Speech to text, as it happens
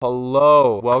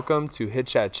Hello, welcome to Hit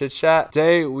Chat Chit Chat.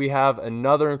 Today we have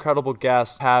another incredible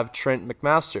guest, Trent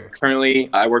McMaster.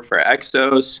 Currently, I work for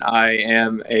Exos. I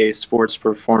am a sports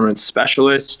performance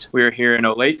specialist. We're here in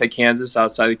Olathe, Kansas,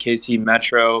 outside the KC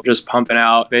Metro, just pumping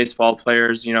out baseball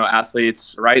players,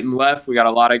 athletes right and left. We got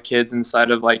a lot of kids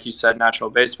inside of, like you said, National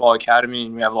Baseball Academy,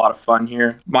 and we have a lot of fun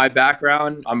here. My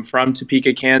background, I'm from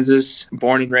Topeka, Kansas,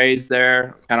 born and raised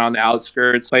there, kind of on the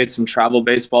outskirts. Played some travel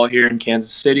baseball here in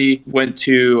Kansas City. Went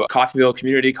to Coffeyville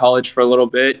Community College for a little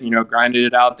bit, grinded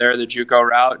it out there, the JUCO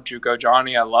route, JUCO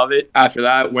Johnny, I love it. After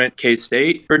that, went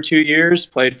K-State for 2 years,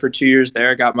 played for 2 years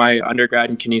there, got my undergrad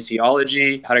in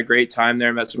kinesiology, had a great time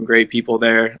there, met some great people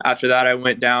there. After that, I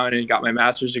went down and got my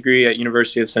master's degree at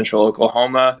University of Central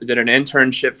Oklahoma, did an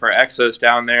internship for Exos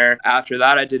down there. After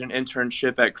that, I did an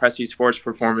internship at Cressy Sports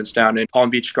Performance down in Palm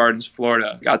Beach Gardens,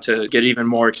 Florida. Got to get even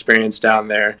more experience down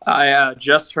there. I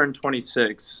just turned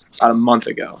 26 about a month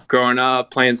ago. Growing up,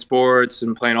 playing sports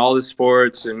and playing all the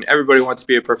sports, and everybody wants to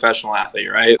be a professional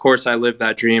athlete, right? Of course, I lived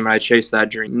that dream and I chased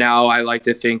that dream. Now I like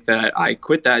to think that I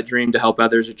quit that dream to help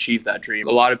others achieve that dream.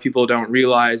 A lot of people don't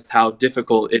realize how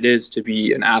difficult it is to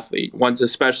be an athlete. Once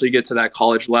especially get to that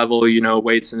college level,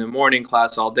 weights in the morning,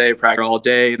 class all day, practice all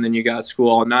day, and then you got school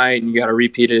all night and you got to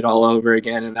repeat it all over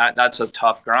again. And that's a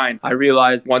tough grind. I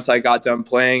realized once I got done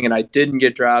playing and I didn't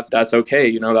get drafted, that's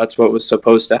okay. That's what was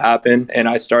supposed to happen. And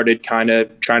I started kind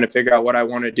of trying to figure out what I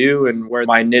want to do and where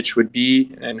my niche would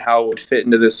be and how it would fit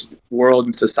into this world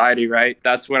and society, right?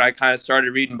 That's when I kind of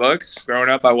started reading books. Growing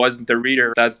up, I wasn't the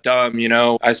reader. That's dumb,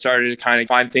 I started to kind of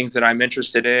find things that I'm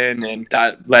interested in, and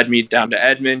that led me down to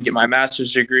Edmond, get my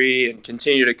master's degree, and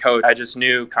continue to coach. I just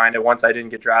knew kind of once I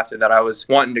didn't get drafted that I was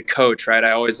wanting to coach, right?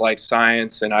 I always liked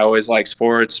science and I always liked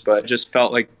sports, but just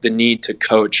felt like the need to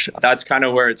coach. That's kind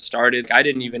of where it started. I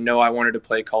didn't even know I wanted to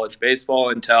play college baseball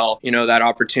until, that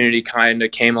opportunity kind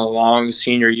of came along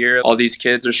senior year. All these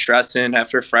kids are stressing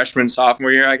after freshman,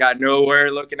 sophomore year. I got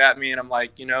nowhere looking at me, and I'm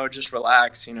like, just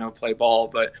relax, play ball.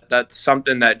 But that's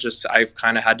something that just I've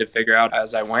kind of had to figure out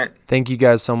as I went. Thank you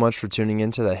guys so much for tuning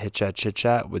into the Hit Chat Chit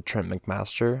Chat with Trent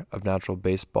McMaster of Natural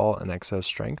Baseball and Exo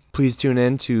Strength. Please tune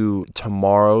in to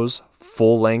tomorrow's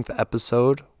full-length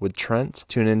episode with Trent.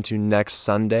 Tune in to next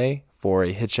Sunday for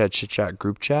a Hit Chat Chit Chat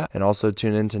group chat, and also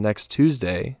tune in to next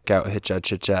Tuesday, out Hit Chat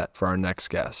Chit Chat for our next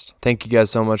guest. Thank you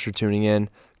guys so much for tuning in.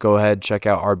 Go ahead, check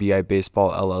out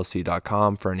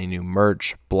rbibaseballllc.com for any new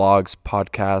merch, blogs,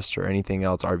 podcasts, or anything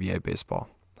else RBI Baseball.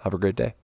 Have a great day.